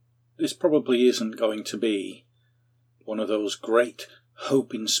this probably isn't going to be one of those great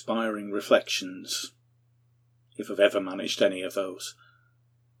hope-inspiring reflections, if I've ever managed any of those.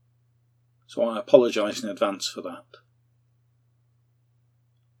 So I apologise in advance for that.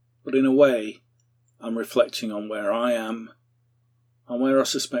 But in a way, I'm reflecting on where I am and where I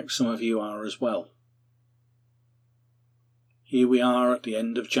suspect some of you are as well. Here we are at the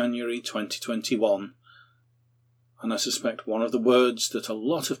end of January 2021, and I suspect one of the words that a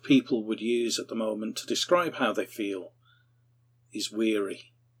lot of people would use at the moment to describe how they feel is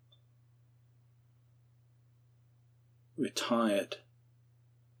weary. We're tired.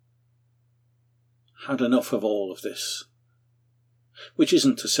 Had enough of all of this. Which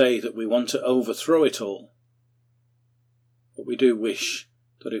isn't to say that we want to overthrow it all, but we do wish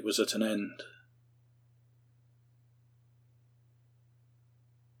that it was at an end.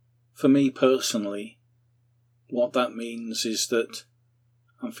 For me personally, what that means is that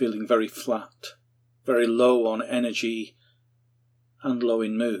I'm feeling very flat, very low on energy and low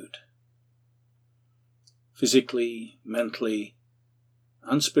in mood. Physically, mentally,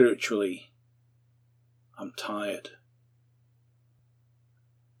 and spiritually, I'm tired.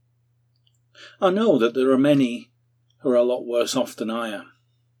 I know that there are many who are a lot worse off than I am.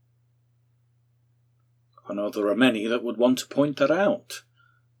 I know there are many that would want to point that out.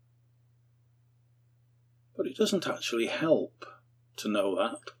 But it doesn't actually help to know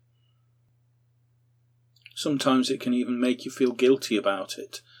that. Sometimes it can even make you feel guilty about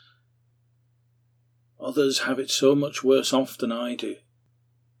it. Others have it so much worse off than I do.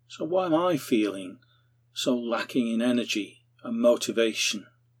 So why am I feeling so lacking in energy and motivation?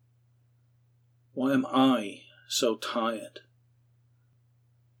 Why am I so tired?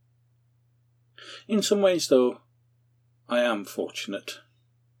 In some ways, though, I am fortunate.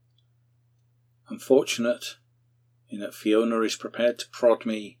 I'm fortunate in that Fiona is prepared to prod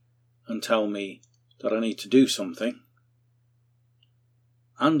me and tell me that I need to do something.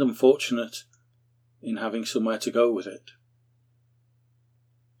 And I'm fortunate in having somewhere to go with it.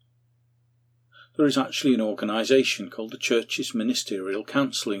 There is actually an organisation called the Church's Ministerial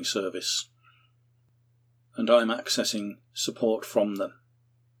Counselling Service, and I'm accessing support from them.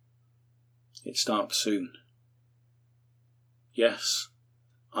 It starts soon. Yes,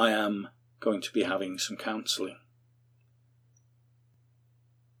 I am going to be having some counselling.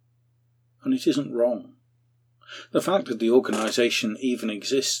 And it isn't wrong. The fact that the organisation even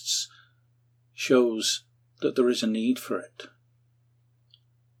exists shows that there is a need for it.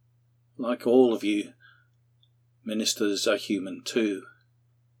 Like all of you, ministers are human too.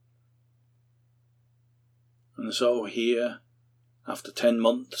 And so here, after 10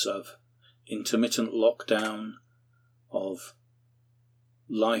 months of intermittent lockdown, of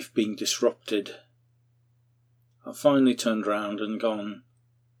life being disrupted, I've finally turned round and gone,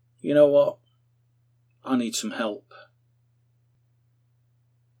 you know what? I need some help.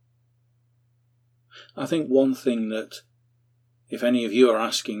 I think one thing that, if any of you are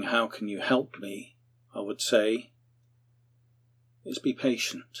asking how can you help me, I would say, is be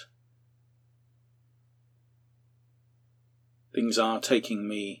patient. Things are taking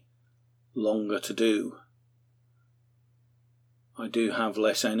me longer to do. I do have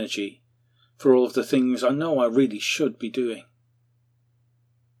less energy for all of the things I know I really should be doing.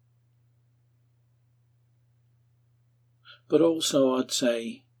 But also I'd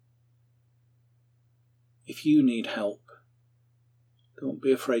say, if you need help, don't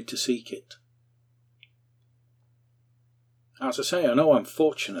be afraid to seek it. As I say, I know I'm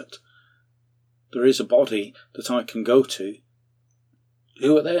fortunate. There is a body that I can go to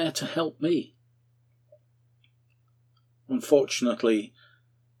who are there to help me. Unfortunately,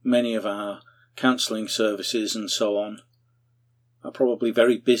 many of our counselling services and so on are probably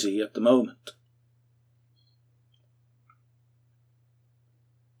very busy at the moment.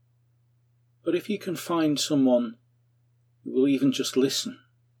 But if you can find someone who will even just listen,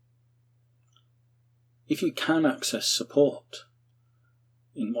 if you can access support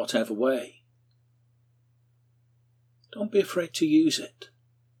in whatever way, don't be afraid to use it.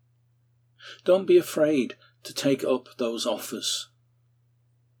 Don't be afraid to take up those offers.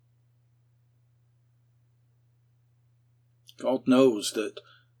 God knows that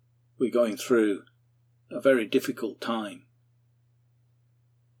we're going through a very difficult time.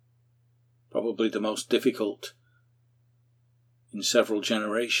 Probably the most difficult in several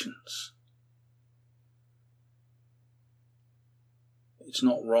generations. It's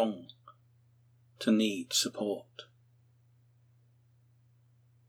not wrong to need support.